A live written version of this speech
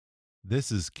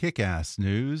This is Kick-Ass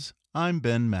News. I'm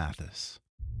Ben Mathis.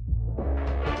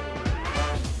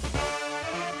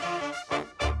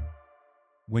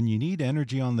 When you need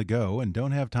energy on the go and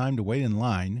don't have time to wait in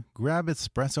line, grab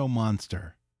Espresso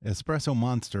Monster. Espresso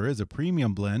Monster is a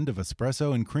premium blend of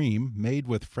espresso and cream made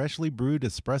with freshly brewed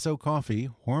espresso coffee,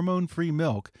 hormone-free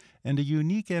milk, and a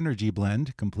unique energy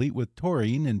blend complete with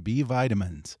taurine and B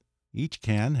vitamins. Each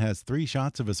can has 3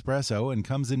 shots of espresso and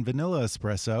comes in vanilla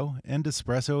espresso and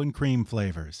espresso and cream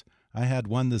flavors. I had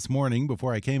one this morning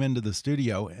before I came into the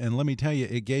studio, and let me tell you,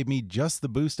 it gave me just the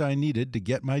boost I needed to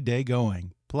get my day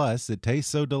going. Plus, it tastes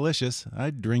so delicious,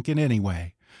 I'd drink it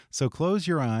anyway. So close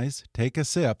your eyes, take a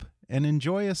sip, and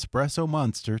enjoy Espresso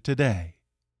Monster today.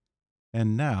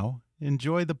 And now,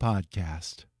 enjoy the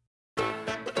podcast.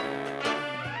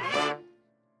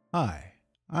 Hi.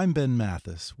 I'm Ben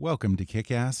Mathis. Welcome to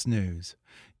Kick-Ass News.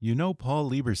 You know Paul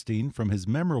Lieberstein from his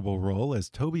memorable role as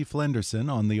Toby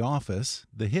Flenderson on The Office,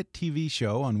 the hit TV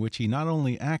show on which he not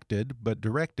only acted, but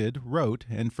directed, wrote,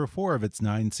 and for 4 of its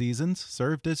 9 seasons,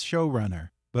 served as showrunner.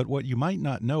 But what you might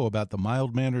not know about the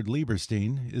mild-mannered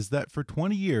Lieberstein is that for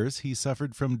 20 years he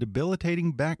suffered from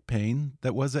debilitating back pain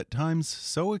that was at times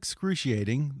so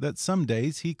excruciating that some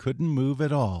days he couldn't move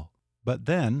at all. But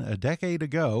then, a decade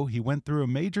ago, he went through a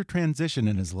major transition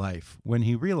in his life when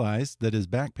he realized that his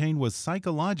back pain was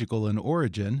psychological in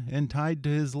origin and tied to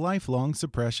his lifelong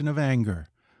suppression of anger.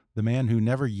 The man who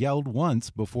never yelled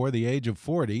once before the age of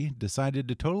 40 decided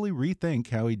to totally rethink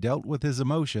how he dealt with his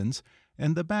emotions,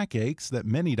 and the backaches that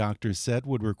many doctors said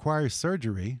would require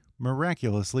surgery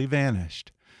miraculously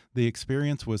vanished. The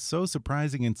experience was so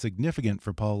surprising and significant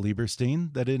for Paul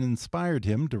Lieberstein that it inspired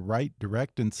him to write,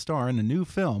 direct, and star in a new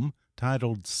film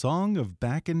titled Song of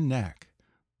Back and Neck.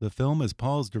 The film is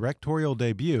Paul's directorial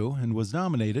debut and was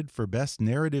nominated for Best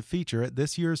Narrative Feature at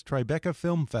this year's Tribeca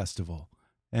Film Festival.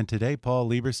 And today, Paul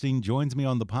Lieberstein joins me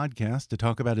on the podcast to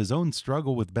talk about his own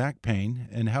struggle with back pain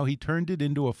and how he turned it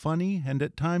into a funny and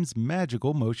at times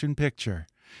magical motion picture.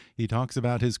 He talks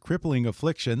about his crippling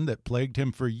affliction that plagued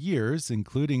him for years,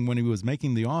 including when he was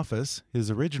making The Office, his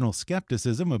original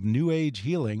skepticism of New Age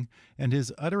healing, and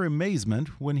his utter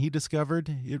amazement when he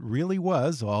discovered it really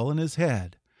was all in his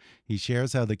head. He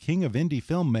shares how the king of indie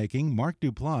filmmaking, Mark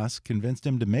Duplass, convinced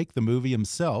him to make the movie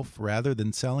himself rather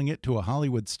than selling it to a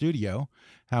Hollywood studio,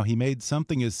 how he made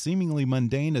something as seemingly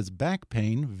mundane as back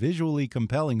pain visually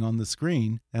compelling on the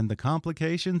screen, and the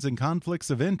complications and conflicts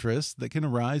of interest that can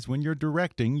arise when you're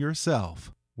directing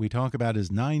yourself. We talk about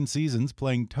his 9 seasons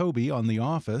playing Toby on The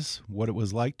Office, what it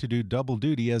was like to do double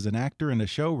duty as an actor and a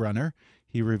showrunner.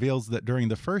 He reveals that during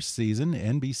the first season,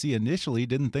 NBC initially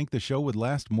didn't think the show would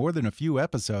last more than a few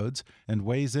episodes, and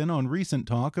weighs in on recent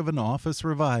talk of an Office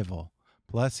revival.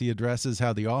 Plus, he addresses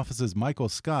how The Office's Michael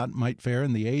Scott might fare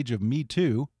in the age of Me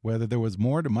Too, whether there was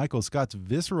more to Michael Scott's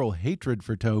visceral hatred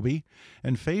for Toby,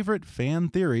 and favorite fan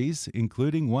theories,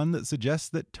 including one that suggests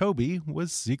that Toby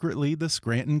was secretly the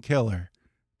Scranton Killer.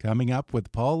 Coming up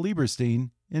with Paul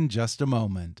Lieberstein in just a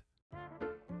moment.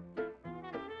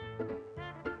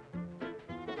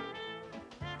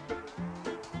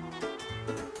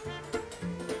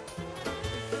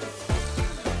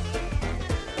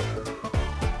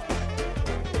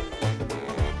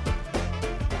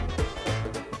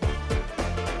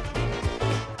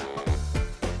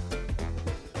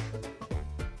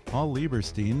 Paul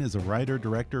Lieberstein is a writer,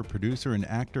 director, producer, and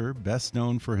actor best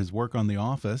known for his work on The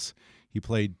Office. He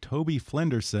played Toby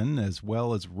Flenderson as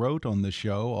well as wrote on the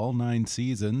show all 9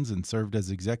 seasons and served as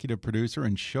executive producer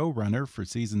and showrunner for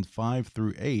seasons 5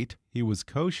 through 8. He was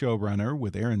co-showrunner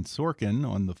with Aaron Sorkin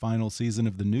on the final season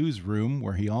of The Newsroom,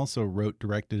 where he also wrote,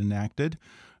 directed, and acted.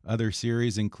 Other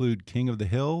series include King of the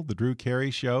Hill, The Drew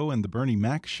Carey Show, and The Bernie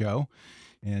Mac Show.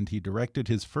 And he directed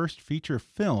his first feature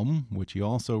film, which he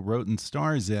also wrote and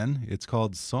stars in. It's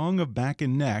called Song of Back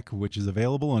and Neck, which is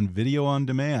available on video on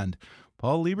demand.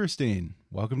 Paul Lieberstein,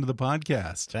 welcome to the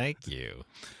podcast. Thank you.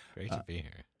 Great to be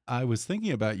here. I was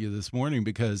thinking about you this morning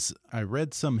because I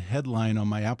read some headline on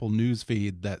my Apple News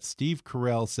feed that Steve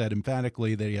Carell said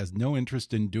emphatically that he has no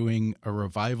interest in doing a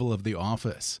revival of The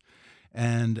Office.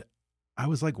 And I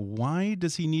was like, why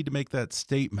does he need to make that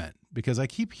statement? Because I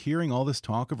keep hearing all this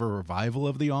talk of a revival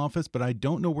of The Office, but I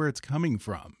don't know where it's coming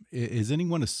from. Is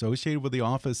anyone associated with The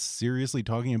Office seriously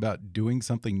talking about doing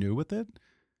something new with it?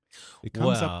 It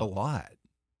comes up a lot.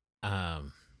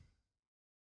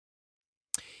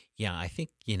 Yeah, I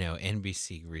think,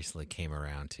 NBC recently came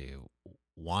around to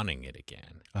wanting it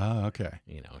again. Oh, okay.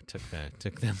 It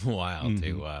took them a while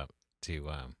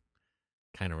to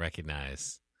kind of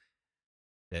recognize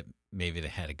that maybe they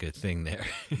had a good thing there.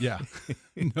 Yeah,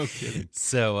 no kidding.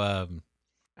 So,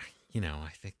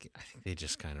 I think they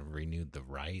just kind of renewed the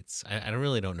rights. I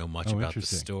really don't know much about the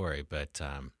story, but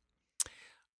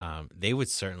they would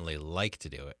certainly like to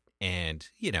do it. And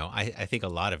I think a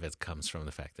lot of it comes from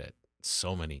the fact that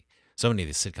so many of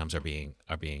these sitcoms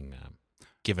are being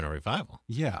given a revival.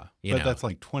 Yeah, but that's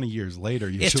like 20 years later.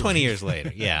 Usually. It's 20 years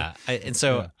later. Yeah,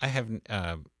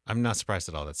 I'm not surprised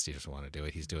at all that Steve doesn't want to do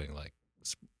it. He's doing like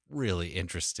really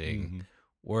interesting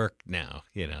work now.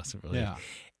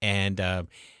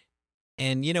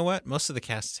 And you know what? Most of the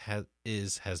cast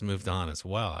has moved on as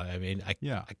well. I mean, I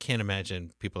can't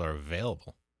imagine people are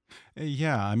available.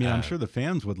 Yeah, I mean, I'm sure the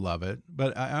fans would love it,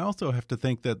 but I also have to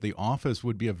think that The Office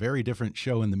would be a very different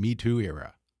show in the Me Too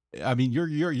era. I mean,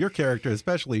 your character,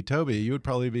 especially Toby, you would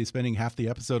probably be spending half the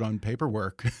episode on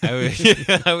paperwork. I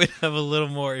would have a little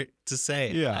more to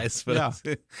say. Yeah, I suppose.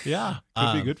 Yeah,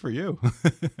 could be good for you.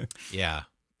 Yeah,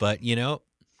 but the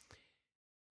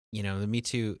Me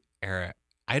Too era,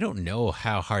 I don't know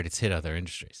how hard it's hit other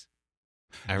industries.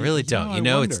 I really don't.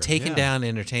 It's taken down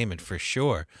entertainment for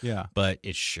sure. Yeah, but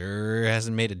it sure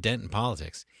hasn't made a dent in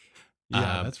politics.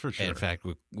 Yeah, that's for sure. In fact,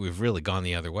 we've really gone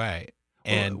the other way.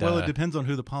 And it depends on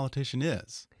who the politician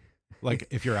is. Like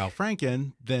if you're Al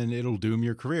Franken, then it'll doom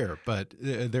your career. But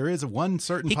there is one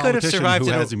certain politician who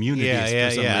has immunities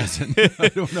for some reason. I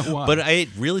don't know why. But it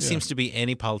really seems to be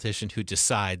any politician who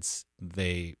decides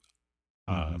they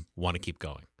want to keep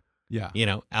going. Yeah.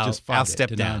 I'll step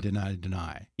down.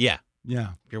 Deny. Yeah.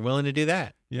 Yeah. If you're willing to do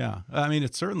that. Yeah. I mean,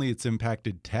 it's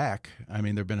impacted tech. I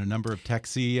mean, there have been a number of tech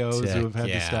CEOs who have had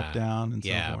to step down and so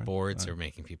forth. Yeah, boards are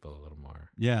making people a little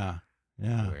more. Yeah.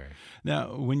 Yeah. Aware.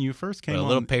 Now, when you first came a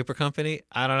little paper company,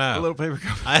 I don't know. A little paper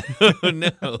company. I don't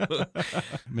know.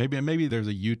 maybe there's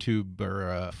a YouTube or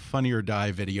a Funny or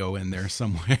Die video in there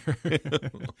somewhere.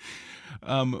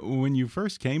 When you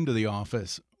first came to The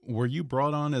Office, were you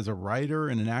brought on as a writer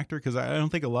and an actor? Because I don't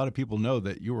think a lot of people know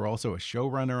that you were also a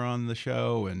showrunner on the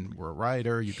show and were a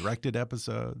writer. You directed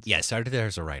episodes. Yeah, I started there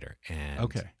as a writer. And,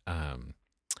 okay.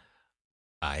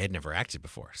 I had never acted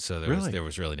before, so there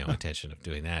was really no intention of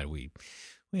doing that. We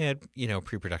had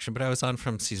pre-production, but I was on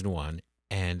from season 1,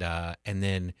 and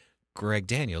then Greg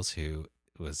Daniels, who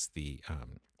was the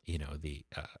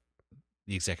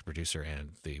executive producer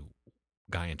and the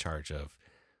guy in charge of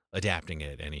adapting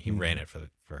it, and he ran it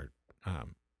for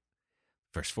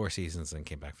first 4 seasons and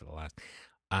came back for the last.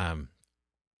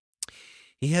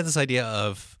 He had this idea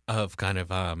of kind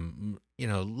of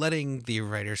letting the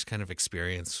writers kind of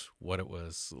experience what it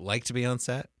was like to be on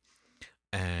set,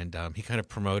 and he kind of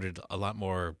promoted a lot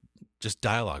more just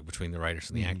dialogue between the writers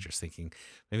and the actors, thinking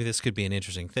maybe this could be an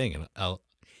interesting thing. And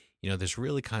there's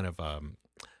really kind of a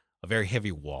very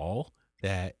heavy wall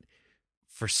that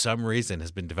for some reason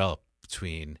has been developed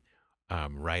between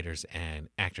writers and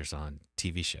actors on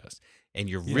TV shows, and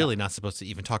you're really not supposed to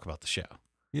even talk about the show.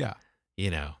 Yeah.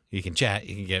 You can chat,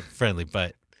 you can get friendly,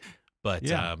 but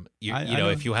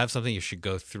if you have something, you should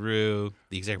go through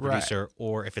the executive producer,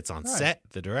 or if it's on set,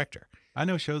 the director. I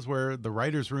know shows where the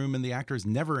writer's room and the actors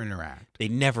never interact. They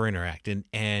never interact,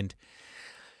 and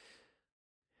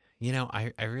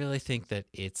I really think that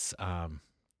it's kind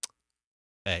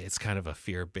of a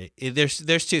fear. There's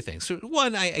 2 things. So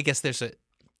one, I guess there's a,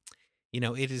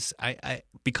 it is I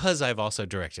because I've also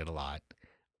directed a lot.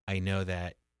 I know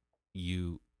that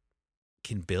you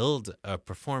can build a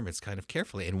performance kind of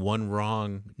carefully, and one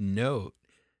wrong note,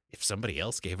 if somebody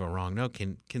else gave a wrong note,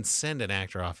 can send an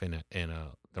actor off in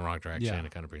the wrong direction, and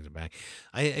it kind of brings it back.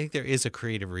 I think there is a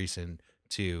creative reason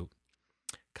to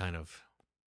kind of,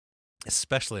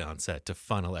 especially on set, to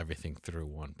funnel everything through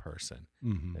one person,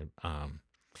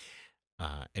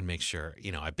 and make sure.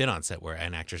 I've been on set where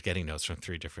an actor's getting notes from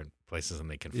 3 different places and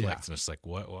they conflict, and it's like,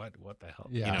 what the hell?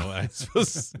 I'm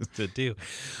supposed to do.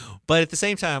 But at the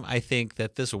same time, I think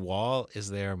that this wall is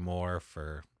there more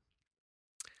for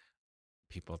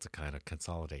people to kind of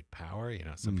consolidate power.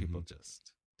 Some people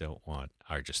just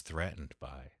are just threatened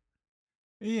by.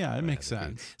 Yeah, it makes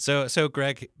sense. So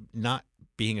Greg, not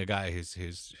being a guy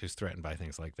who's threatened by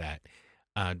things like that,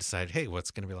 decided, hey, what's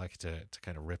going to be like to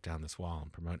kind of rip down this wall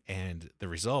and promote? And the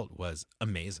result was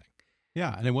amazing.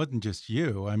 Yeah, and it wasn't just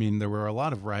you. I mean, there were a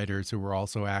lot of writers who were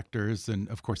also actors, and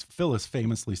of course, Phyllis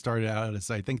famously started out as,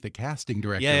 I think, the casting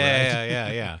director.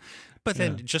 Yeah. But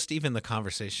then just even the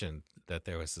conversation, that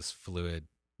there was this fluid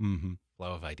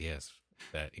flow of ideas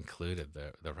that included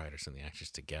the writers and the actors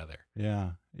together.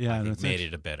 Yeah. I think made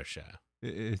it a better show.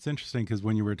 It's interesting because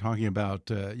when you were talking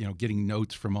about getting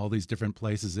notes from all these different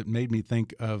places, it made me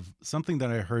think of something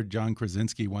that I heard John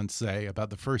Krasinski once say about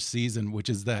the first season, which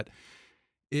is that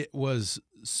it was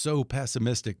so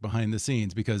pessimistic behind the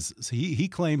scenes because he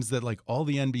claims that like all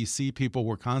the NBC people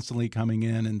were constantly coming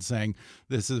in and saying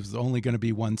this is only going to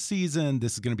be one season,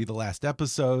 this is going to be the last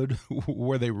episode.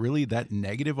 Were they really that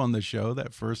negative on the show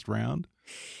that first round?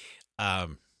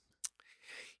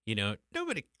 You know,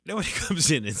 nobody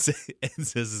comes in and, says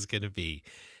it's going to be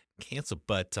canceled,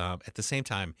 but at the same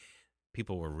time,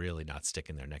 people were really not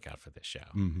sticking their neck out for this show.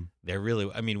 Mm-hmm. They're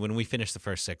really, I mean, when we finished the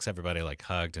first 6, everybody like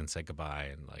hugged and said goodbye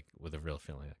and like with a real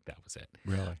feeling like that was it.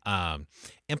 Really?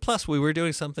 And plus we were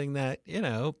doing something that, you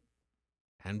know,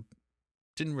 and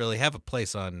didn't really have a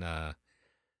place on, not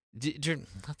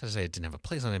that I say it didn't have a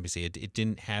place on NBC. It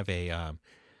didn't have a,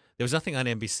 there was nothing on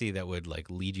NBC that would like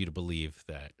lead you to believe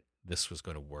that this was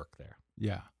going to work there.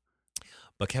 Yeah.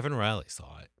 But Kevin Riley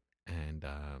saw it, and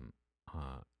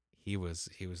he was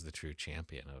the true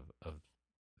champion of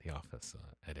The Office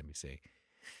at NBC.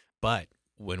 But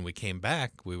when we came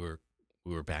back, we were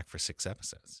back for 6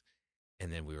 episodes,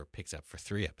 and then we were picked up for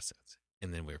 3 episodes,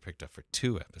 and then we were picked up for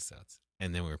 2 episodes,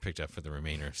 and then we were picked up for the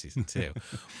remainder of season 2.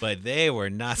 But they were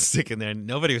not sticking their.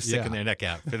 Nobody was sticking their neck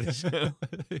out for the show.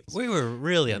 We were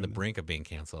really on the brink of being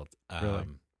canceled. Really?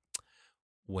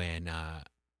 When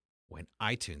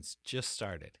iTunes just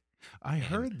started. I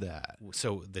heard that.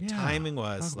 So the timing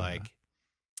was like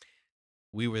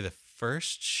we were the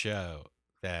first show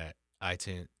that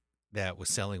iTunes that was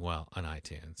selling well on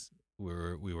iTunes. We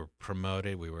were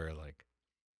promoted. We were like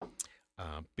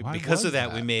because of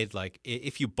that, we made like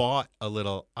if you bought a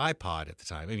little iPod at the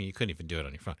time. I mean, you couldn't even do it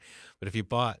on your phone, but if you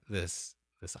bought this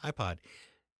iPod,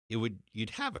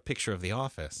 you'd have a picture of The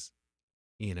Office,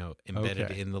 you know,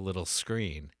 embedded in the little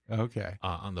screen. Okay.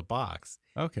 On the box.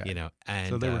 Okay. You know, and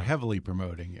so they were heavily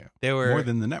promoting you. They were more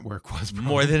than the network was. Probably.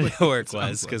 More than the network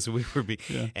was because we were.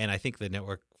 And I think the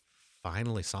network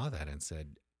finally saw that and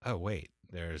said, "Oh wait,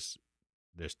 there's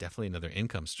definitely another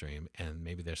income stream, and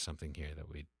maybe there's something here that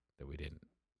we didn't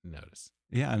notice."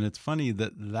 Yeah, and it's funny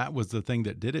that was the thing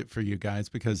that did it for you guys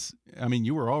because I mean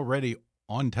you were already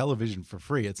on television for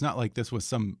free. It's not like this was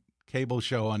some cable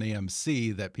show on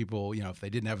AMC that people, you know, if they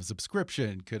didn't have a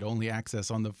subscription, could only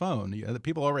access on the phone. Yeah, the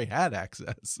people already had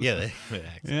access. Yeah, they had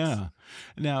access. Yeah.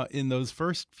 Now, in those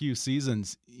first few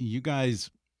seasons, you guys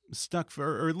stuck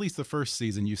or at least the first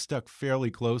season, you stuck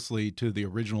fairly closely to the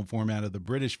original format of the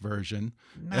British version.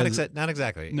 Not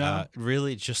exactly. No,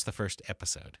 really, just the first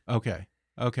episode. Okay.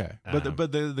 Okay, but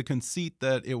the conceit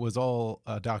that it was all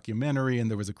a documentary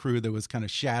and there was a crew that was kind of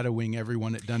shadowing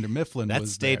everyone at Dunder Mifflin that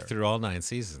was stayed there. through all 9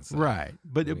 seasons, though. Right?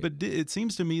 But it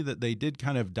seems to me that they did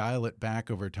kind of dial it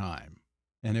back over time,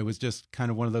 and it was just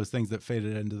kind of one of those things that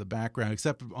faded into the background.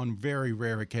 Except on very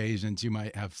rare occasions, you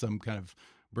might have some kind of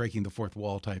breaking the fourth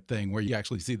wall type thing where you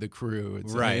actually see the crew.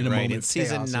 It's right. In a moment In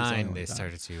season 9, like they that.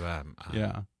 started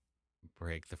to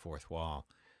break the fourth wall,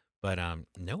 but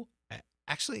no.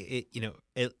 Actually,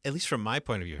 at least from my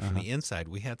point of view, from the inside,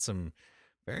 we had some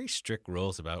very strict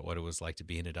rules about what it was like to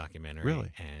be in a documentary,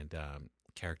 really? And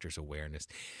characters' awareness.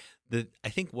 I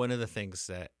think one of the things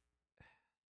that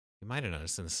you might have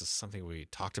noticed, and this is something we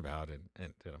talked about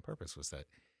and did on purpose, was that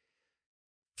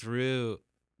through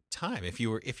time, if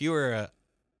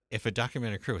a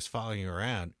documentary crew was following you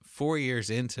around 4 years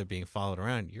into being followed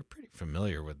around, you're pretty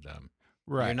familiar with them.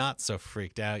 Right. You're not so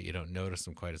freaked out. You don't notice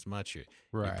them quite as much. You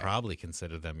probably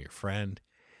consider them your friend,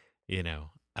 you know.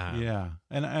 Yeah.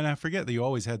 And I forget that you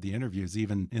always had the interviews,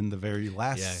 even in the very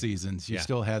last seasons. You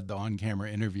still had the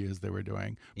on-camera interviews they were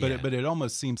doing. But it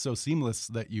almost seems so seamless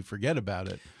that you forget about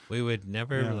it. We would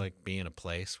never like be in a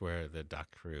place where the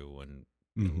doc crew wouldn't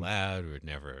be loud. We were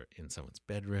never in someone's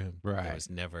bedroom. Right. There was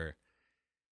never...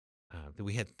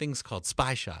 we had things called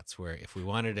spy shots where if we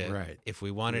wanted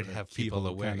to have people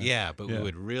aware, we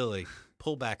would really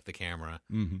pull back the camera,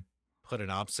 put an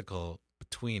obstacle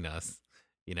between us,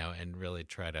 you know, and really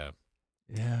try to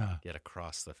get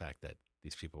across the fact that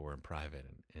these people were in private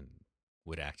and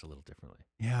would act a little differently.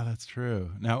 Yeah, that's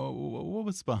true. Now, what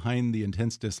was behind the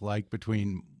intense dislike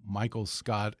between Michael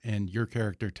Scott and your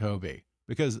character, Toby?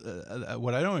 Because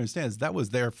what I don't understand is that was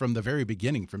there from the very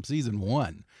beginning, from season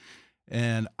 1.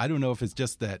 And I don't know if it's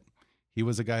just that he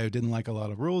was a guy who didn't like a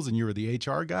lot of rules and you were the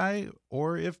HR guy,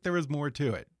 or if there was more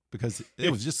to it, because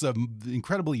it was just an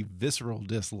incredibly visceral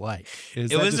dislike.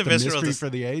 Is that just a mystery for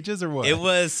the ages, or what? It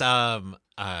was,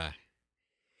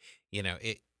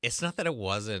 it's not that it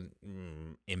wasn't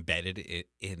embedded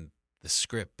in the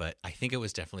script, but I think it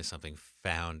was definitely something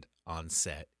found on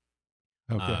set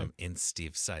in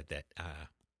Steve's side that,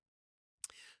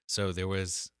 so there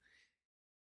was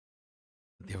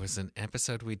an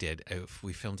episode we did.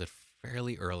 We filmed it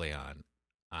fairly early on.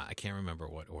 I can't remember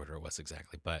what order it was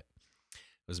exactly, but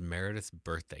it was Meredith's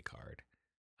birthday card.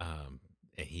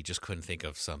 and he just couldn't think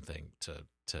of something to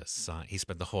sign. He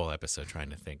spent the whole episode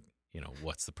trying to think,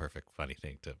 what's the perfect funny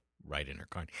thing to write in her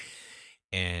card.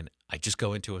 And I just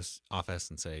go into his office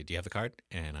and say, "Do you have the card?"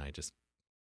 And I just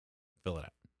fill it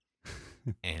out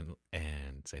and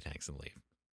say thanks and leave.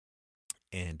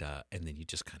 And then you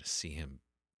just kind of see him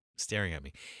staring at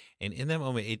me. And in that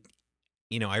moment,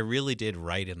 I really did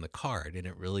write in the card, and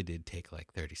it really did take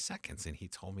like 30 seconds. And he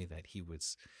told me that he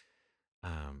was,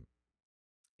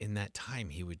 in that time,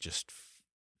 he would just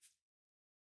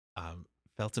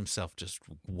felt himself just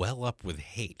well up with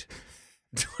hate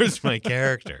towards my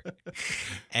character.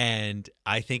 And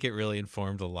I think it really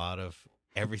informed a lot of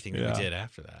everything that we did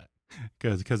after that.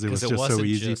 Because it was just so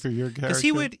easy for your character. Because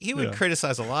he would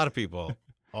criticize a lot of people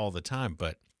all the time,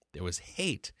 but there was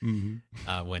hate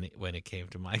when it came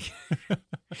to my character.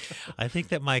 I think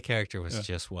that my character was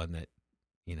just one that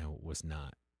was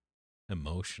not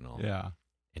emotional. Yeah.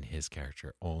 And his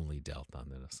character only dealt on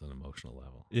an emotional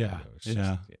level. Yeah,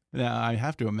 Now, I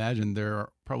have to imagine there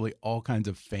are probably all kinds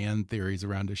of fan theories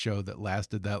around a show that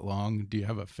lasted that long. Do you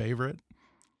have a favorite?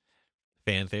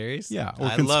 Fan theories? Yeah, or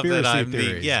I love that I'm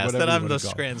theories, that I'm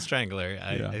the Grand Strangler.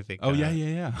 I think. Oh,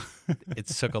 yeah. It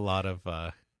took a lot of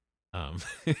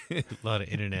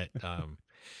internet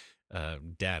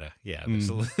data. Yeah, there's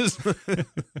a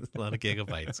lot of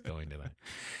gigabytes going to that.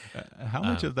 How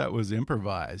much of that was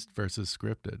improvised versus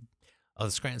scripted? Oh,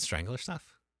 the Scranton Strangler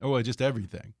stuff? Oh, well, just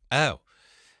everything. Oh.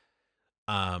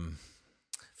 The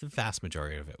vast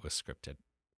majority of it was scripted.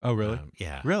 Oh, really?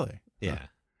 Yeah. Really? Yeah.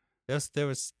 Huh. There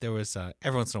was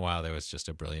every once in a while there was just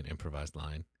a brilliant improvised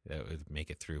line that would make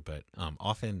it through, but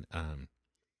often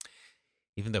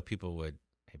even though people would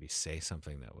maybe say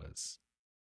something that was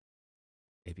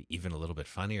maybe even a little bit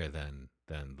funnier than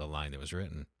the line that was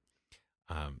written,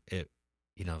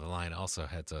 the line also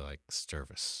had to like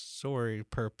serve a story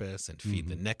purpose and feed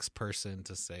the next person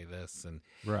to say this, and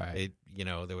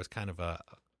there was kind of a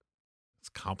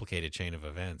complicated chain of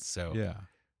events. So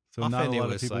so not a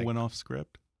lot of people went off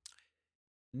script.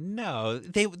 No,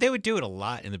 they would do it a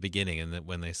lot in the beginning, and then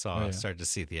when they started to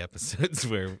see the episodes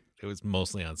where it was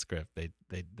mostly on script, they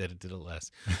did it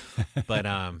less. But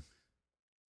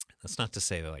that's not to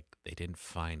say that like they didn't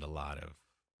find a lot of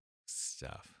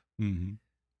stuff. Mm-hmm.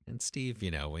 And Steve,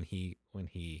 when he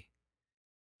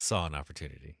saw an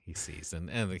opportunity, he sees, and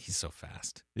he's so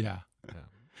fast. Yeah.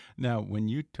 Now, when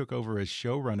you took over as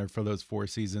showrunner for those 4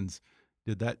 seasons,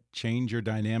 did that change your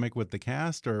dynamic with the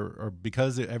cast, or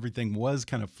because everything was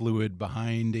kind of fluid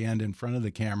behind and in front of the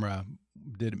camera,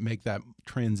 did it make that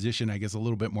transition, I guess, a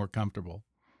little bit more comfortable?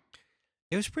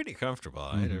 It was pretty comfortable.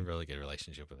 I had a really good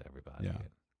relationship with everybody.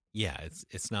 Yeah,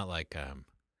 it's not like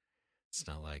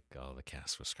all the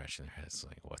cast was scratching their heads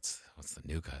like, what's the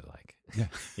new guy like?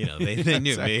 Yeah, they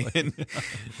knew me, and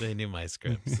they knew my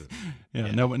scripts.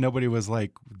 And, nobody was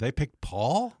like, they picked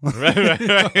Paul,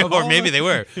 right. Or maybe they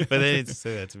were, but they didn't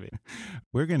say that to me.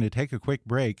 We're going to take a quick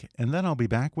break, and then I'll be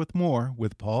back with more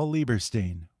with Paul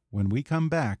Lieberstein when we come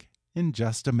back in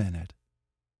just a minute.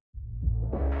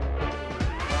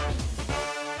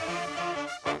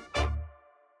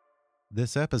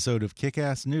 This episode of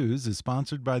Kick-Ass News is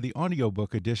sponsored by the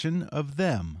audiobook edition of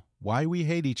Them, Why We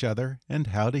Hate Each Other and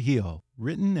How to Heal,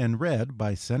 written and read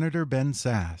by Senator Ben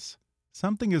Sasse.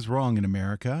 Something is wrong in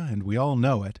America, and we all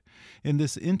know it. In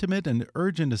this intimate and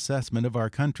urgent assessment of our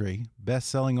country,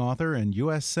 best-selling author and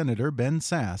U.S. Senator Ben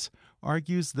Sasse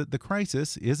argues that the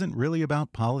crisis isn't really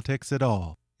about politics at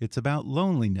all. It's about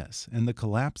loneliness and the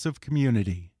collapse of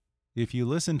community. If you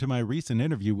listened to my recent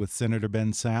interview with Senator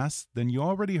Ben Sasse, then you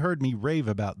already heard me rave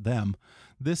about Them.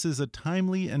 This is a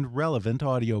timely and relevant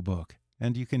audiobook,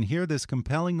 and you can hear this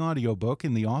compelling audiobook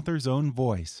in the author's own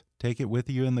voice. Take it with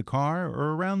you in the car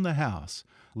or around the house.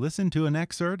 Listen to an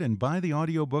excerpt and buy the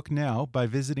audiobook now by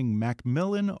visiting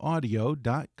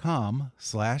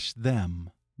macmillanaudio.com/them.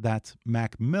 That's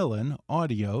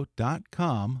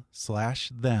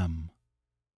macmillanaudio.com/them.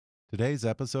 Today's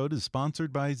episode is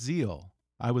sponsored by Zeal.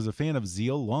 I was a fan of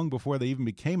Zeal long before they even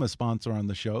became a sponsor on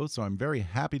the show, so I'm very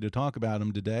happy to talk about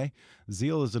them today.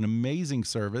 Zeal is an amazing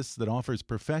service that offers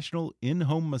professional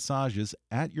in-home massages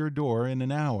at your door in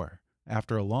an hour.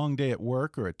 After a long day at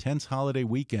work or a tense holiday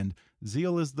weekend,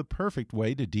 Zeal is the perfect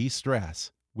way to de-stress.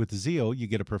 With Zeal, you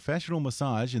get a professional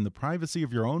massage in the privacy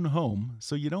of your own home,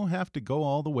 so you don't have to go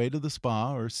all the way to the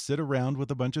spa or sit around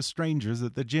with a bunch of strangers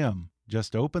at the gym.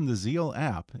 Just open the Zeal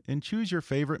app and choose your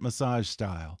favorite massage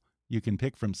style. You can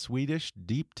pick from Swedish,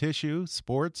 deep tissue,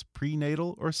 sports,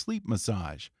 prenatal, or sleep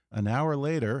massage. An hour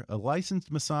later, a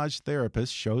licensed massage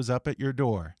therapist shows up at your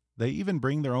door. They even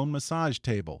bring their own massage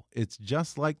table. It's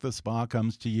just like the spa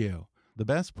comes to you. The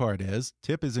best part is,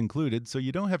 tip is included so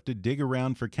you don't have to dig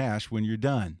around for cash when you're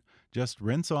done. Just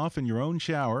rinse off in your own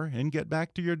shower and get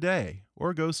back to your day,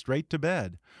 or go straight to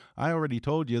bed. I already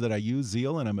told you that I use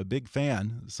Zeal and I'm a big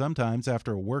fan. Sometimes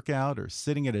after a workout or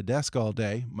sitting at a desk all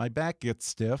day, my back gets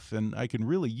stiff and I can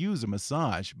really use a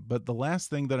massage, but the last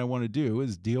thing that I want to do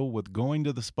is deal with going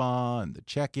to the spa and the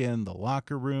check-in, the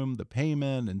locker room, the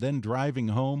payment, and then driving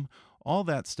home. All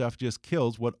that stuff just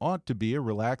kills what ought to be a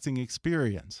relaxing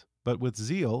experience. But with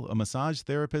Zeal, a massage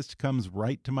therapist comes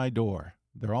right to my door.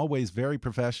 They're always very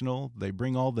professional. They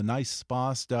bring all the nice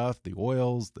spa stuff, the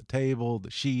oils, the table, the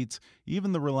sheets,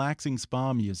 even the relaxing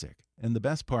spa music. And the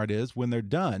best part is, when they're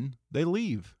done, they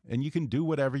leave, and you can do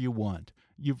whatever you want.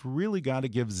 You've really got to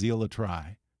give Zeal a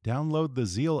try. Download the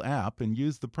Zeal app and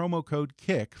use the promo code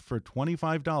KICK for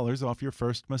 $25 off your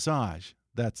first massage.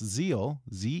 That's Zeal,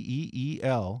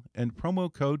 Z-E-E-L, and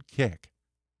promo code KICK.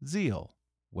 Zeal.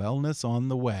 Wellness on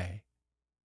the way.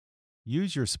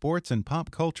 Use your sports and pop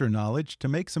culture knowledge to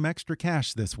make some extra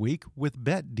cash this week with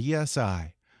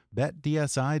BetDSI.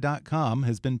 BetDSI.com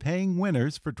has been paying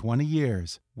winners for 20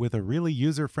 years. With a really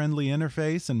user-friendly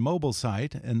interface and mobile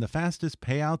site and the fastest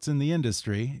payouts in the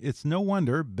industry, it's no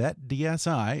wonder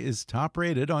BetDSI is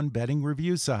top-rated on betting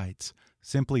review sites.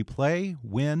 Simply play,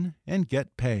 win, and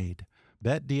get paid.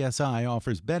 BetDSI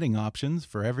offers betting options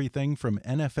for everything from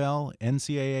NFL,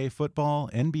 NCAA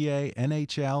football, NBA,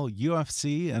 NHL,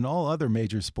 UFC, and all other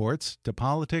major sports to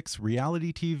politics,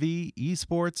 reality TV,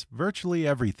 esports, virtually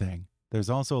everything.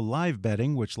 There's also live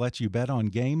betting, which lets you bet on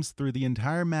games through the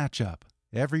entire matchup,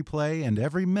 every play and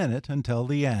every minute until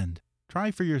the end. Try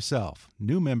for yourself.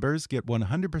 New members get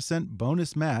 100%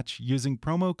 bonus match using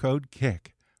promo code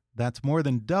KICK. That's more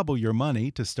than double your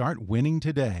money to start winning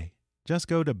today. Just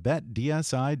go to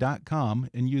betdsi.com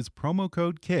and use promo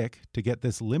code KICK to get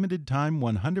this limited time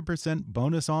 100%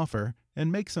 bonus offer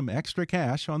and make some extra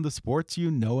cash on the sports you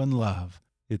know and love.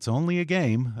 It's only a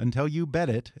game until you bet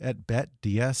it at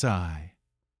BetDSI.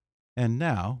 And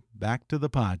now, back to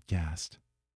the podcast.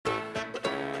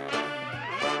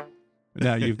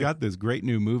 Now, you've got this great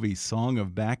new movie, Song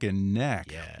of Back and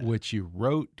Neck, which you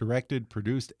wrote, directed,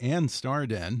 produced, and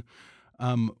starred in.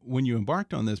 When you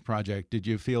embarked on this project, did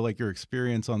you feel like your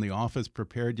experience on The Office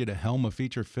prepared you to helm a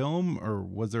feature film, or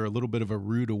was there a little bit of a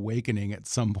rude awakening at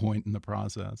some point in the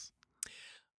process?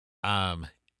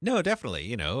 No, definitely.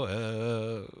 You know,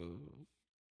 of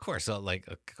course,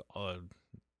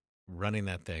 running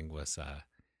that thing was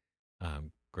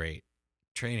great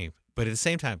training, but at the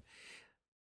same time,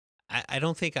 I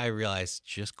don't think I realized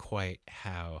just quite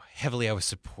how heavily I was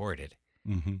supported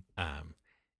in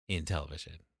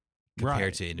television.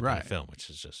 Compared to independent film, which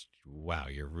is just, wow,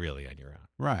 you're really on your own.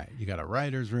 Right. You got a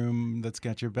writer's room that's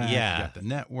got your back. Yeah. You got the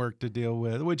network to deal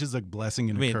with, which is a blessing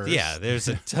and a curse. Yeah, there's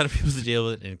a ton of people to deal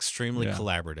with and extremely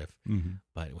collaborative.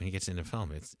 But when you get into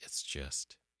film, it's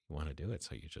just, you want to do it,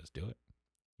 so you just do it.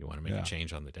 You want to make a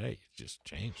change on the day, you just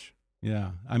change.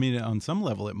 Yeah. I mean, on some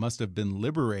level, it must have been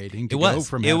liberating to go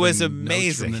from it was having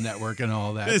amazing notes from the network and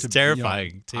all that. It's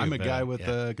terrifying, too. I'm a guy with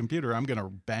a computer. I'm going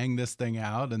to bang this thing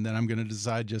out, and then I'm going to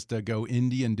decide just to go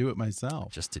indie and do it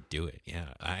myself. Just to do it,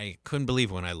 yeah. I couldn't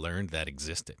believe when I learned that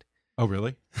existed. Oh,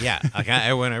 really? Yeah. Like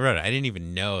when I wrote it, I didn't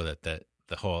even know that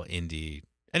the whole indie,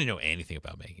 I didn't know anything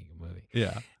about making a movie.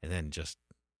 Yeah. And then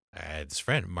I had this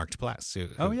friend, Mark DePlass.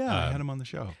 I had him on the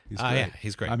show. He's great. Yeah,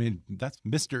 he's great. I mean, that's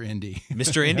Mr. Indie.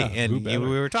 Mr. Indie. And we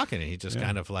were talking, and he just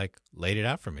kind of like laid it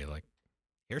out for me. Like,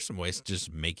 here's some ways to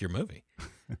just make your movie.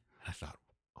 I thought,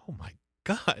 oh my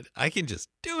God, I can just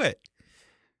do it.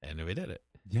 And we did it.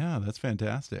 Yeah, that's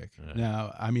fantastic.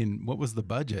 Now, I mean, what was the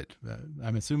budget?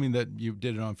 I'm assuming that you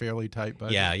did it on a fairly tight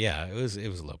budget. Yeah. It was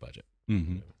a low budget.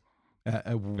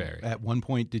 At one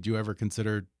point, did you ever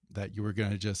consider that you were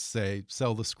going to just say,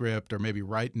 sell the script or maybe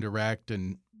write and direct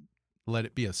and let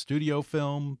it be a studio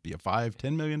film, be a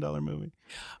 $5-10 million movie?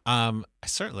 I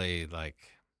certainly I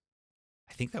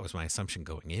think that was my assumption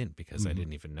going in because I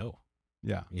didn't even know.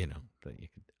 Yeah. You know, that you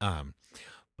could,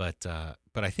 but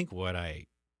I think when I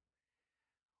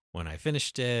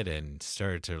finished it and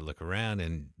started to look around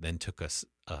and then took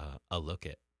a look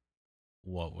at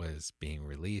what was being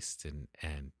released and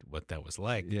what that was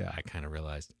like, I kind of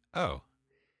realized, oh,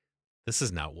 this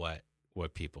is not what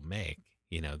people make.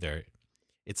 You know,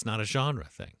 it's not a genre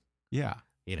thing. Yeah.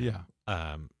 You know.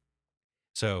 Yeah.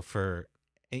 So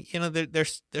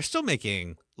they're still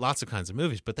making lots of kinds of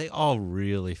movies, but they all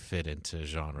really fit into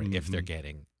genre if they're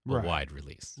getting a wide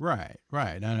release. Right.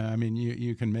 And I mean,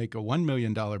 you can make a $1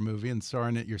 million movie and star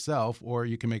in it yourself, or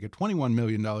you can make a $21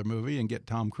 million movie and get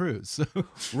Tom Cruise. So.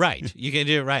 Right. You can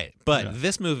do it right. But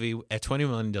this movie at $20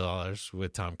 million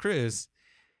with Tom Cruise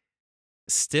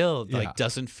still Yeah.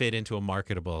 doesn't fit into a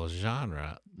marketable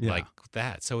genre Yeah. like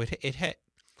that. So it had.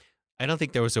 I don't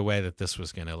think there was a way that this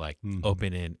was going to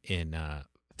open in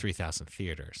 3,000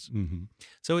 theaters. Mm-hmm.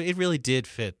 So it really did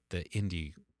fit the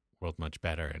indie world much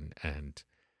better, and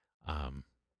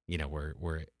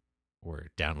we're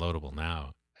downloadable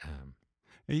now.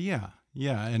 Yeah,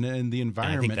 and the And I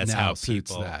environment think that's now how suits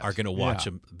people that. are going to watch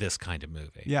Yeah. this kind of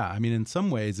movie. Yeah, I mean, in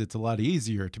some ways, it's a lot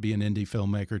easier to be an indie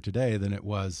filmmaker today than it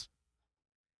was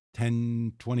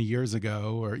 10, 20 years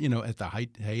ago, or at the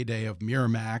heyday of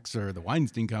Miramax or the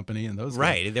Weinstein Company and those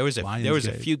Right. guys. There was a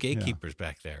Lionsgate. few gatekeepers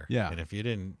back there. Yeah. And if it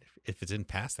didn't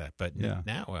pass that, but Yeah.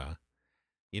 now,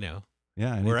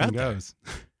 Yeah, we're anything out there. goes.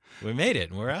 We made it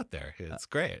and we're out there. It's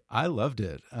great. I loved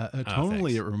it. Tonally,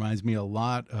 thanks. it reminds me a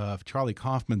lot of Charlie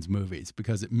Kaufman's movies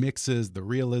because it mixes the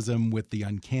realism with the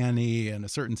uncanny and a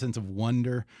certain sense of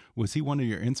wonder. Was he one of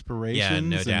your inspirations?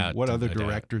 no And doubt, what other no doubt.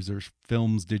 directors or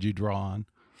films did you draw on?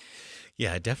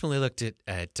 Yeah, I definitely looked at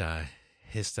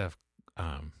his stuff.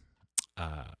 I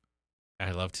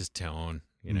loved his tone.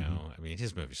 I mean,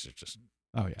 his movies are just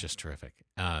just terrific.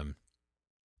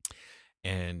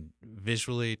 And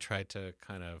visually tried to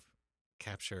kind of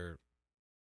capture,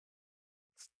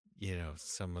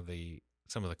 some of the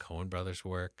Coen brothers'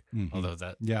 work. Mhm. Although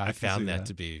that Yeah, I can see found that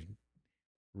to be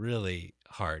really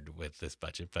hard with this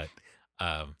budget, but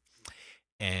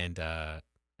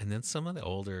and then some of the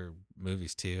older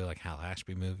movies too, like Hal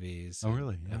Ashby movies. Oh,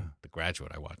 really? And Yeah. The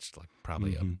Graduate I watched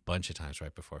probably a Mhm. bunch of times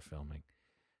right before filming.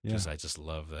 Yeah. I just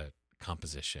love the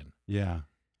composition. Yeah.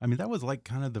 I mean, that was like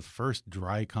kind of the first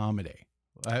dry comedy.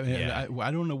 I mean, Yeah.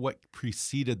 I don't know what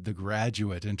preceded The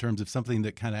Graduate in terms of something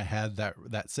that kind of had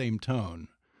that same tone.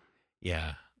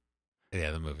 Yeah.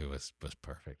 The movie was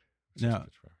perfect. Now,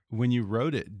 when you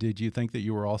wrote it, did you think that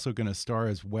you were also going to star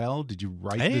as well? Did you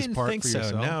write I this didn't part think for so.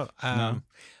 yourself? No.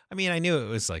 I mean, I knew it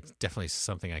was definitely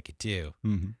something I could do,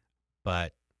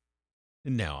 but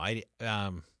no,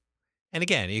 and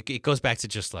again, it goes back to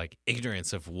just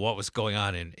ignorance of what was going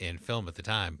on in film at the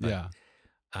time. But,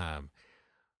 Yeah.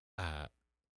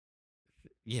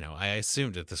 I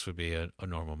assumed that this would be a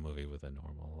normal movie with a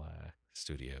normal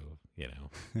studio,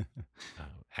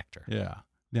 actor. Yeah.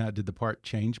 Now, did the part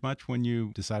change much when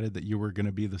you decided that you were going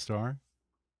to be the star?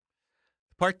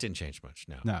 The part didn't change much.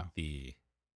 No. No.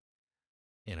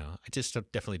 I just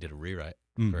definitely did a rewrite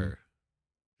Mhm. for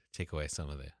take away some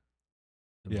of the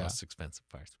Yeah. less expensive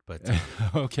parts. But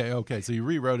Okay. So you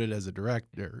rewrote it as a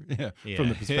director, from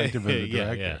the perspective of the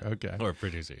director. Yeah. Okay. Or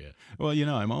producer, yeah. Well,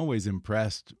 I'm always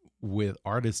impressed with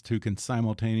artists who can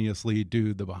simultaneously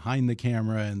do the behind the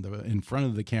camera and the in front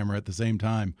of the camera at the same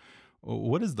time.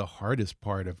 What is the hardest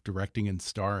part of directing and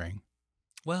starring?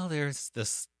 Well, there's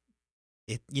this.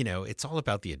 It's all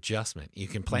about the adjustment. You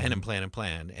can plan and plan and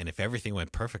plan, and if everything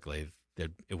went perfectly,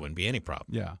 it wouldn't be any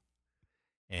problem. Yeah.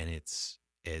 And it's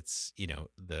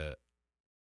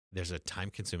there's a time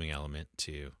consuming element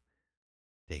to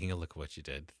taking a look at what you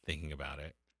did, thinking about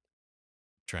it,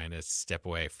 trying to step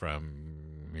away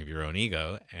from maybe your own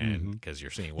ego, and because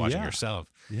you're watching yourself,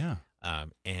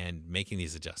 and making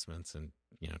these adjustments, and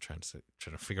trying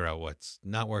to figure out what's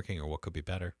not working or what could be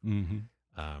better. And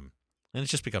it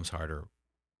just becomes harder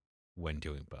when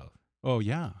doing both. Oh,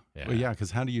 yeah. Yeah. Well, yeah,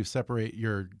 because how do you separate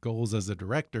your goals as a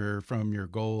director from your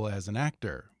goal as an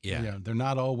actor? Yeah. They're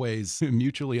not always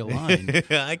mutually aligned.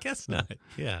 I guess not.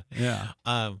 Yeah. Yeah.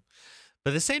 But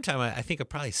at the same time, I think it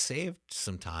probably saved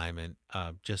some time and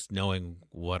just knowing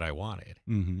what I wanted.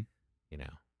 Mm-hmm. I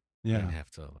Yeah. didn't have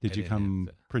to. Did you come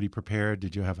pretty prepared?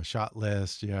 Did you have a shot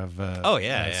list? Did you have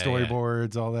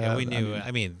storyboards, all that? Yeah, we knew.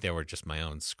 I mean, they were just my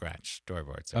own scratch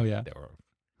storyboards. Oh, yeah? They were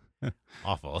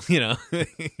awful. They don't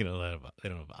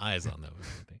have eyes on them or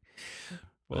anything.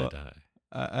 Well, But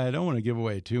I don't want to give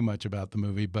away too much about the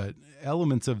movie, but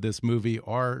elements of this movie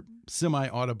are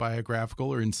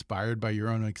semi-autobiographical or inspired by your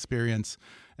own experience.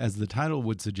 As the title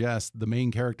would suggest, the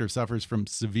main character suffers from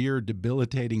severe,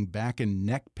 debilitating back and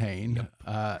neck pain.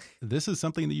 Yep. This is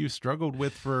something that you struggled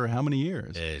with for how many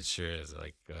years? it sure is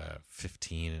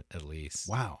 15 at least.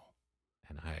 Wow.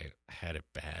 And I had it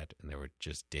bad, and there were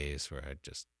just days where I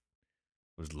just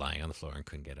was lying on the floor and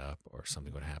couldn't get up, or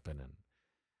something would happen, and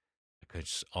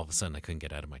all of a sudden I couldn't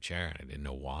get out of my chair, and I didn't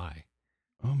know why.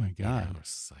 Oh my God. It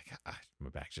was my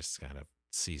back just kind of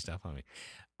seized up on me.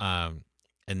 And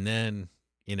then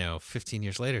 15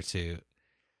 years later to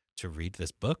read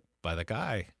this book by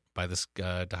this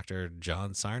Dr.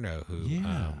 John Sarno, who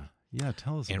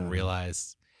tell us and about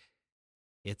realize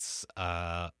it's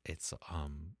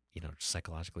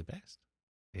psychologically based.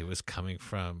 It was coming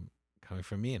from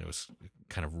me, and it was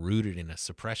kind of rooted in a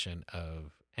suppression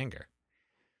of anger.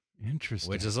 Interesting.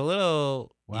 which is a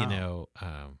little, Wow.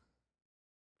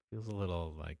 feels a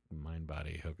little like mind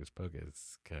body hocus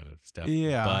pocus kind of stuff.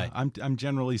 Yeah, But I'm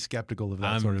generally skeptical of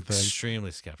that I'm sort of thing.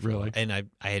 extremely skeptical, Really? and I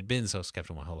had been so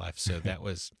skeptical my whole life. So it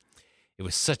was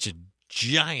such a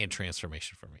giant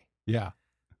transformation for me Yeah.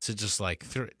 to just like,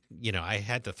 I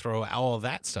had to throw all of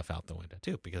that stuff out the window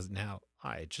too, because now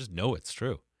I just know it's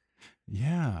true.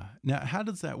 Yeah. Now, how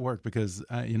does that work? Because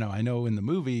I know in the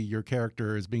movie your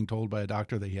character is being told by a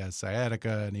doctor that he has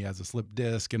sciatica and he has a slipped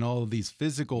disc and all of these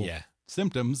physical Yeah.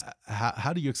 symptoms.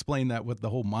 How do you explain that with the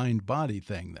whole mind body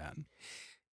thing then?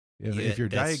 If you're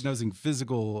that's diagnosing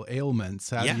physical ailments,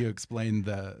 how do yeah, you explain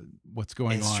what's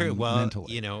going it's on true. Well,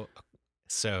 mentally?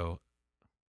 so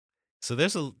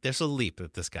there's a leap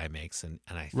that this guy makes, and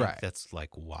I think Right. that's like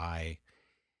why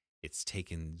it's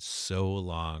taken so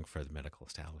long for the medical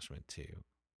establishment to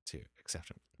accept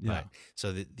him. Yeah. But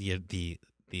so the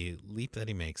leap that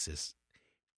he makes is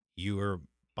your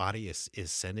body is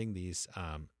sending these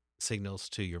signals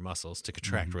to your muscles to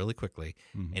contract Mhm. really quickly,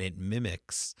 Mhm. and it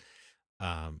mimics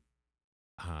um,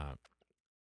 uh,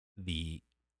 the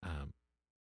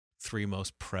three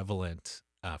most prevalent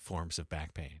forms of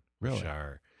back pain, which Really?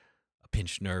 are a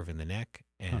pinched nerve in the neck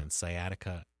Huh. and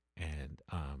sciatica, and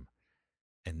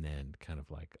then kind of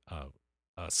like a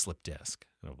slip disc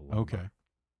of a lumbar. Okay.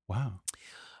 Wow.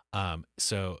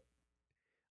 So,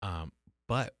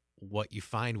 but what you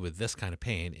find with this kind of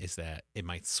pain is that it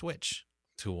might switch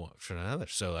to another.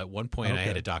 So at one point, I had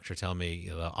Okay. a doctor tell me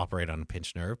they'll operate on a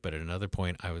pinched nerve, but at another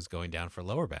point, I was going down for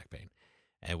lower back pain,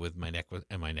 and my neck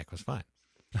was fine.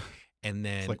 And It's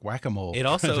then like whack-a-mole. it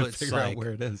also trying to it's figure out like,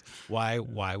 where it is. why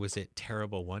was it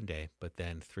terrible one day, but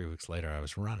then 3 weeks later I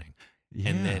was running, Yeah.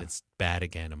 and then it's bad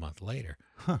again a month later.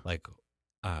 Huh. Like,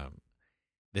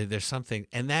 there's something,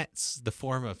 and that's the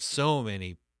form of so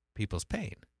many people's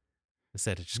pain, is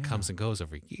that it just comes and goes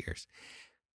over years.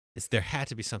 There had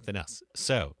to be something else.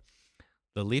 So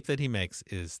the leap that he makes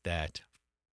is that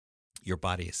your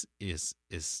body is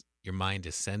your mind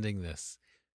is sending this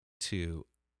to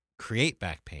create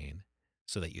back pain,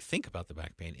 so that you think about the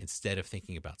back pain instead of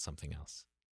thinking about something else.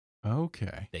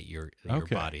 Okay. That your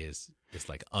Okay. body is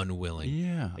like unwilling.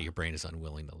 Yeah. That your brain is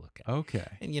unwilling to look at. Okay.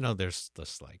 And there's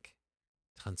just like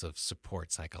tons of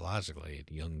support psychologically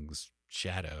in Jung's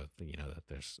shadow. That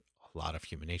there's a lot of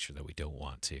human nature that we don't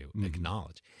want to Mhm.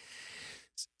 acknowledge.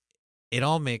 It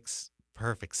all makes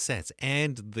perfect sense,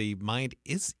 and the mind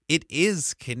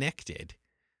is connected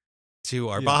to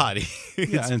our Yeah. body. Yeah,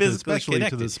 It's and physically especially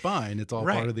connected to the spine. It's all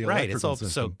right, part of the right. electrical It's all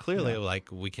system. so clearly Yeah. like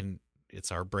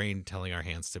it's our brain telling our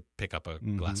hands to pick up a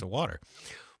Mhm. glass of water.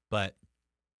 But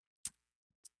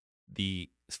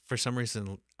for some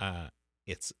reason,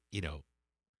 it's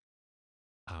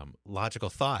logical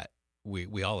thought.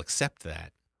 We all accept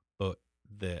that, but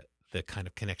the kind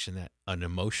of connection that an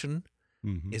emotion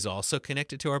Mhm. is also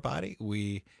connected to our body,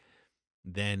 we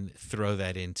then throw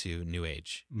that into New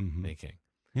Age Mhm. thinking.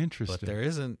 Interesting. But there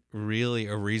isn't really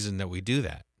a reason that we do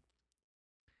that.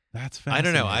 That's I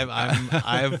don't fascinating. know.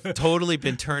 I've totally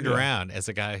been turned Yeah. around as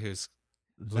a guy who's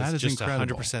That was is just incredible.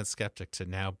 100% skeptic to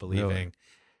now Really? believing,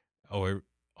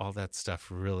 all that stuff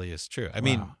really is true. I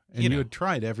mean, Wow. And you had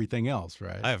tried everything else,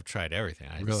 right? I have tried everything.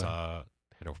 I Really? saw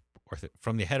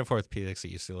from the head of orthopedics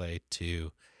at UCLA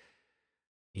to,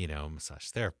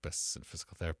 massage therapists and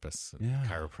physical therapists and Yeah.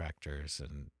 chiropractors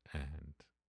and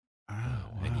Oh,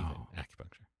 and even wow.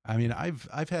 acupuncture. I mean,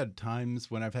 I've had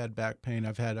times when I've had back pain.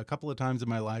 I've had a couple of times in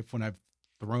my life when I've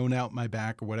thrown out my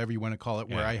back or whatever you want to call it,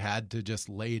 where Yeah. I had to just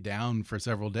lay down for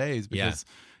several days Yeah. because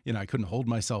I couldn't hold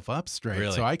myself up straight.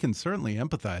 Really? So I can certainly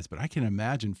empathize, but I can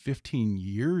imagine 15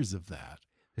 years of that.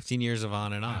 15 years of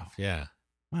on and Wow. off. Yeah.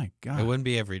 My God. It wouldn't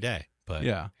be every day, but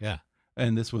Yeah. yeah.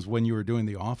 And this was when you were doing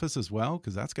The Office as well,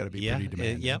 because that's got to be pretty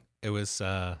demanding. Yep. It was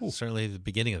certainly the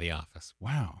beginning of The Office.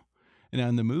 Wow. And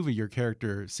in the movie, your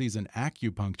character sees an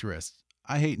acupuncturist.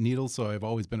 I hate needles, so I've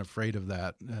always been afraid of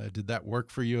that. Did that work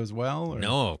for you as well? Or?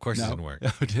 No, of course No? it didn't work.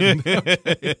 Oh, it didn't?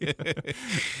 Okay.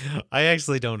 I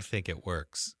actually don't think it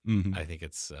works. Mhm. I think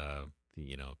it's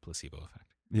placebo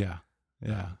effect. Yeah.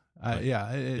 Yeah. but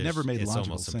It never made it's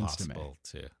logical almost sense to me. impossible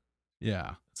to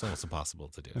Yeah. It's almost impossible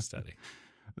to do a study.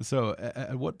 So,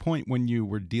 at what point when you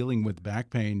were dealing with back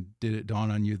pain did it dawn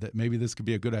on you that maybe this could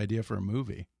be a good idea for a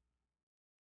movie?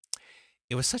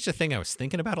 It was such a thing I was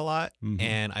thinking about a lot, Mhm.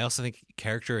 and I also think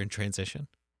character in transition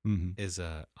Mhm. is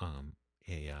a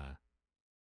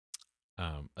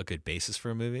good basis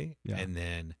for a movie. Yeah. And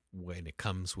then when it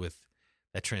comes with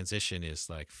that transition is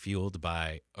like fueled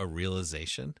by a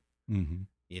realization, Mhm.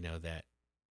 that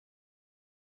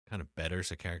kind of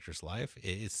betters a character's life.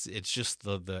 It's just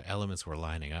the elements were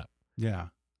lining up. Yeah.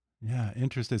 Yeah,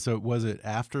 interesting. So was it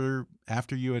after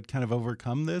you had kind of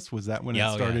overcome this? Was that when it Yeah,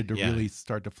 oh, yeah, started to yeah, really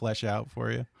start to flesh out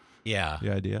for you? yeah,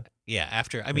 The idea? yeah.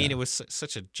 After, I mean, Yeah. it was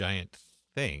such a giant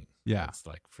thing. Yeah. It's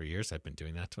like for years I've been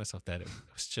doing that to myself that it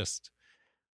was just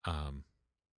um,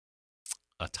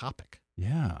 a topic,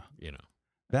 Yeah. you know.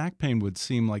 Back pain would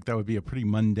seem like that would be a pretty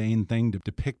mundane thing to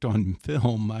depict on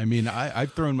film. I mean,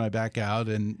 I've thrown my back out,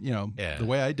 and Yeah. the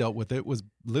way I dealt with it was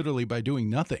literally by doing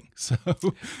nothing. So,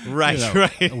 Right,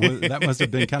 right, right. that must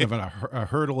have been kind of a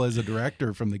hurdle as a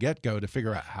director from the get go to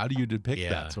figure out how do you depict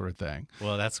Yeah. that sort of thing.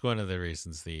 Well, that's one of the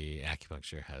reasons the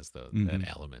acupuncture has that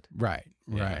element. Right,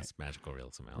 Yeah, right, it's magical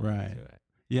realism element right. to it.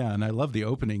 Yeah, and I love the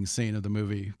opening scene of the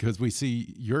movie because we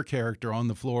see your character on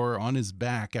the floor on his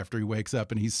back after he wakes up,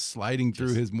 and he's sliding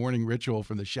through his morning ritual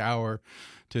from the shower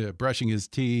to brushing his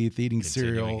teeth, eating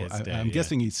cereal. I'm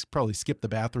guessing he's probably skipped the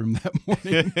bathroom that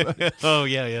morning. But, Oh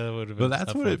yeah, that would have been. but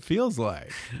that's what it feels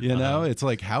like. You know, it's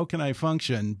like, how can I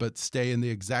function but stay in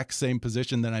the exact same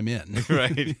position that I'm in?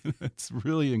 Right. It's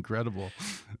really incredible.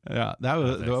 Yeah, that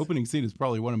was the opening scene is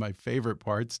probably one of my favorite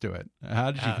parts to it.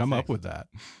 How did you come up with that?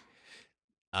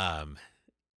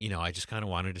 I just kind of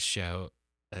wanted to show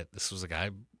that this was a guy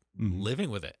living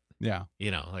with it. Yeah.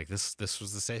 Like this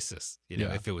was the stasis.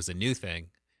 If it was a new thing,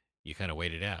 you kind of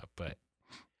wait it out. But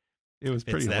it was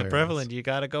pretty that hilarious. prevalent. You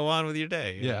got to go on with your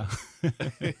day. Yeah.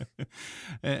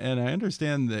 And I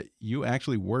understand that you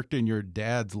actually worked in your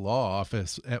dad's law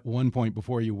office at one point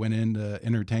before you went into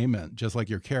entertainment, just like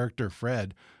your character,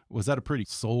 Fred. Was that a pretty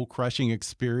soul-crushing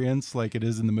experience like it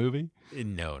is in the movie?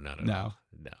 No, not at all.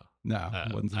 No,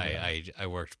 wasn't I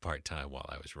worked part-time while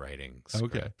I was writing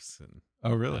scripts. Okay. And,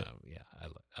 oh, really?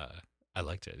 I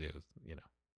liked it. It was,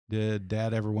 Did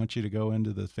Dad ever want you to go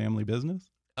into the family business?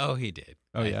 Oh, he did.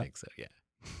 Oh, yeah? I think so, yeah.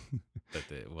 But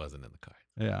it wasn't in the cards.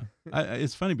 Yeah.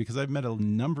 It's funny because I've met a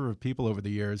number of people over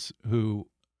the years who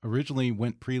originally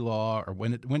went pre-law or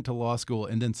went to law school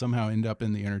and then somehow end up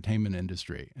in the entertainment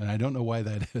industry. And I don't know why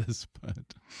that is, but...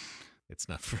 It's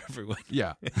not for everyone.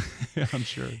 Yeah, I'm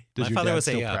sure. My father was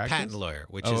a patent lawyer,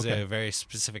 which is a very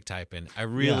specific type, and I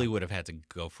really would have had to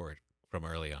go for it from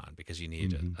early on because you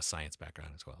need a science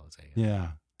background as well as a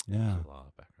law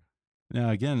background. Now,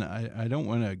 again, I don't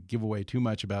want to give away too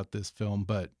much about this film,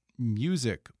 but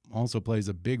music also plays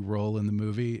a big role in the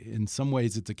movie. In some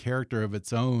ways, it's a character of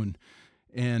its own.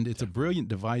 And it's a brilliant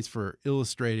device for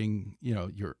illustrating,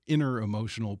 your inner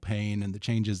emotional pain and the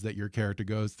changes that your character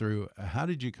goes through. How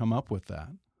did you come up with that?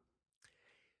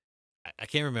 I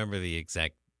can't remember the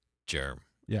exact germ.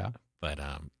 Yeah. But,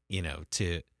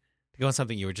 to go on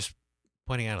something you were just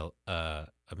pointing out a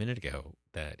minute ago,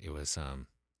 that it was, I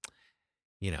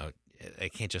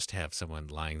can't just have someone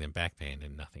lying in back pain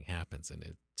and nothing happens.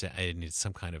 And I need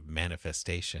some kind of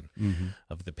manifestation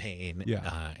of the pain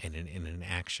in an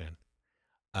action.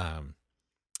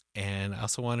 And I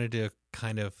also wanted to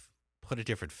kind of put a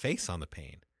different face on the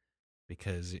pain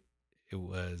because it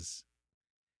was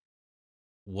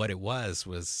what it was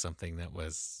something that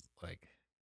was like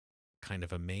kind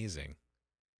of amazing.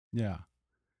 Yeah.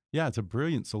 Yeah, it's a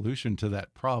brilliant solution to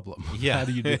that problem. Yeah. How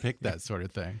do you depict that sort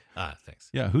of thing? Thanks.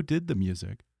 Yeah, who did the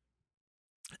music?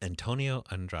 Antonio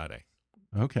Andrade.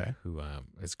 Okay. Who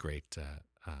is a great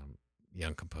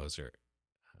young composer.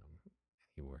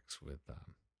 He works with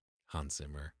Hans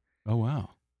Zimmer. Oh,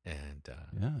 wow. And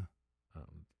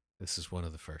this is one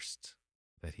of the first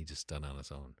that he just done on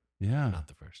his own. Yeah. Not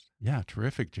the first. Yeah,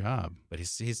 terrific job. But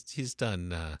he's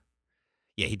done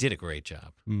he did a great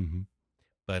job.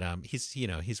 But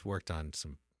he's worked on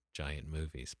some giant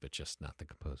movies, but just not the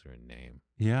composer in name.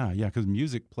 Yeah, because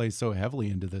music plays so heavily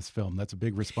into this film. That's a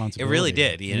big responsibility. It really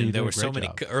did. And there were so many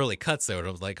early cuts there. I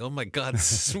was like, oh my God,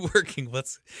 this is working.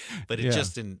 But it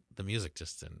just didn't, the music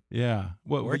just didn't. Yeah.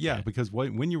 Well, because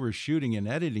when you were shooting and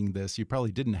editing this, you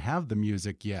probably didn't have the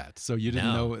music yet. So you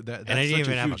didn't know that. And I didn't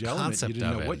even have a concept. concept You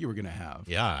didn't know of what it. you were going to have.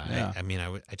 Yeah.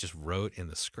 I just wrote in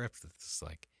the script that this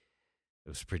like, it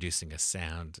was producing a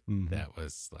sound that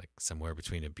was like somewhere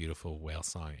between a beautiful whale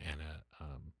song and a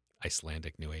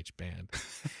Icelandic New Age band.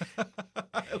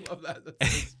 I love that.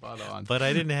 That's so spot on. But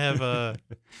I didn't have I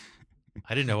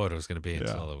didn't know what it was going to be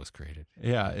until it was created.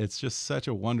 Yeah, it's just such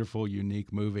a wonderful,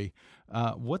 unique movie.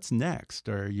 What's next?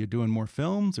 Are you doing more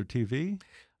films or TV?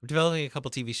 I'm developing a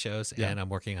couple TV shows, and I'm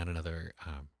working on another,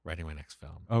 writing my next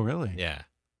film. Oh, really? Yeah.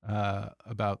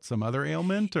 About some other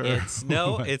ailment, or it's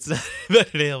not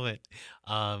about an ailment.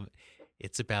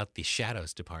 It's about the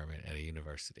shadows department at a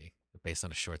university, based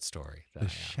on a short story. The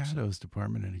shadows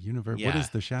department at a university. Yeah. What is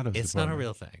the shadows department? It's not a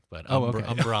real thing, but okay.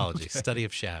 umbrology, Okay. study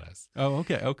of shadows. Oh,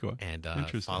 okay. Oh, cool. And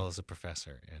Interesting. follows a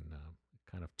professor, and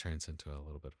kind of turns into a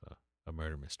little bit of a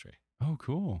murder mystery. Oh,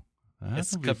 cool.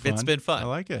 It's That'll be fun. it's been fun. I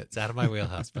like it. It's out of my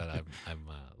wheelhouse, but I'm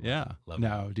Yeah. loving it.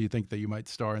 Now, do you think that you might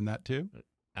star in that too?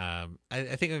 I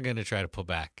think I'm going to try to pull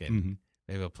back and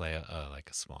maybe I'll play like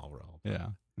a small role. Yeah.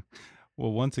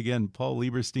 Well, once again, Paul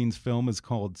Lieberstein's film is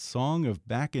called Song of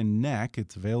Back and Neck.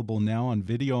 It's available now on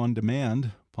video on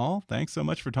demand. Paul, thanks so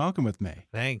much for talking with me.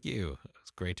 Thank you.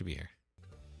 It's great to be here.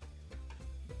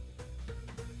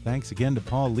 Thanks again to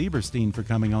Paul Lieberstein for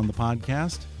coming on the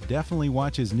podcast. Definitely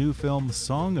watch his new film,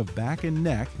 Song of Back and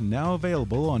Neck, now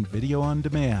available on video on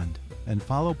demand. And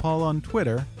follow Paul on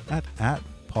Twitter at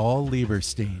Paul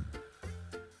Lieberstein.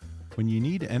 When you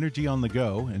need energy on the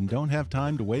go and don't have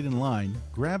time to wait in line,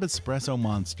 grab Espresso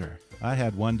Monster. I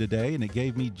had one today and it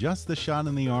gave me just the shot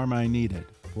in the arm I needed.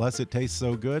 Plus it tastes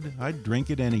so good, I'd drink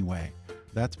it anyway.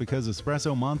 That's because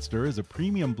Espresso Monster is a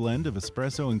premium blend of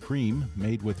espresso and cream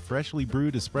made with freshly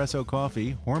brewed espresso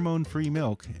coffee, hormone-free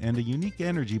milk, and a unique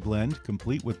energy blend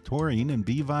complete with taurine and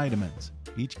B vitamins.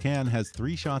 Each can has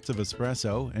 3 shots of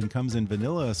espresso and comes in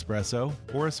vanilla espresso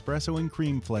or espresso and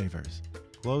cream flavors.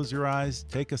 Close your eyes,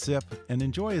 take a sip, and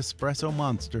enjoy Espresso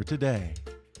Monster today.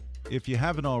 If you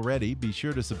haven't already, be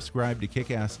sure to subscribe to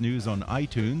Kick-Ass News on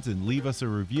iTunes and leave us a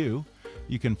review.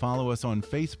 You can follow us on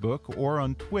Facebook or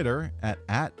on Twitter at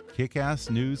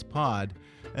 @KickassNewsPod.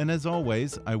 And as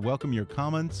always, I welcome your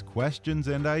comments, questions,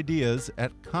 and ideas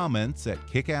at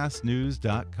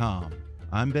comments@kickassnews.com.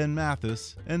 I'm Ben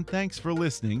Mathis, and thanks for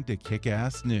listening to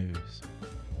Kick-Ass News.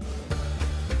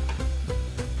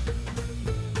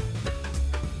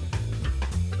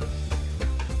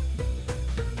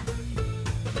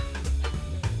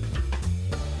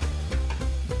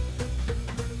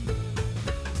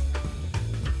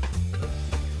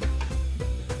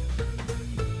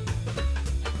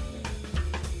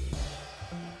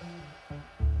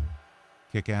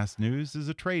 Kick-Ass News is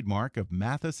a trademark of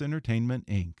Mathis Entertainment,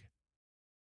 Inc.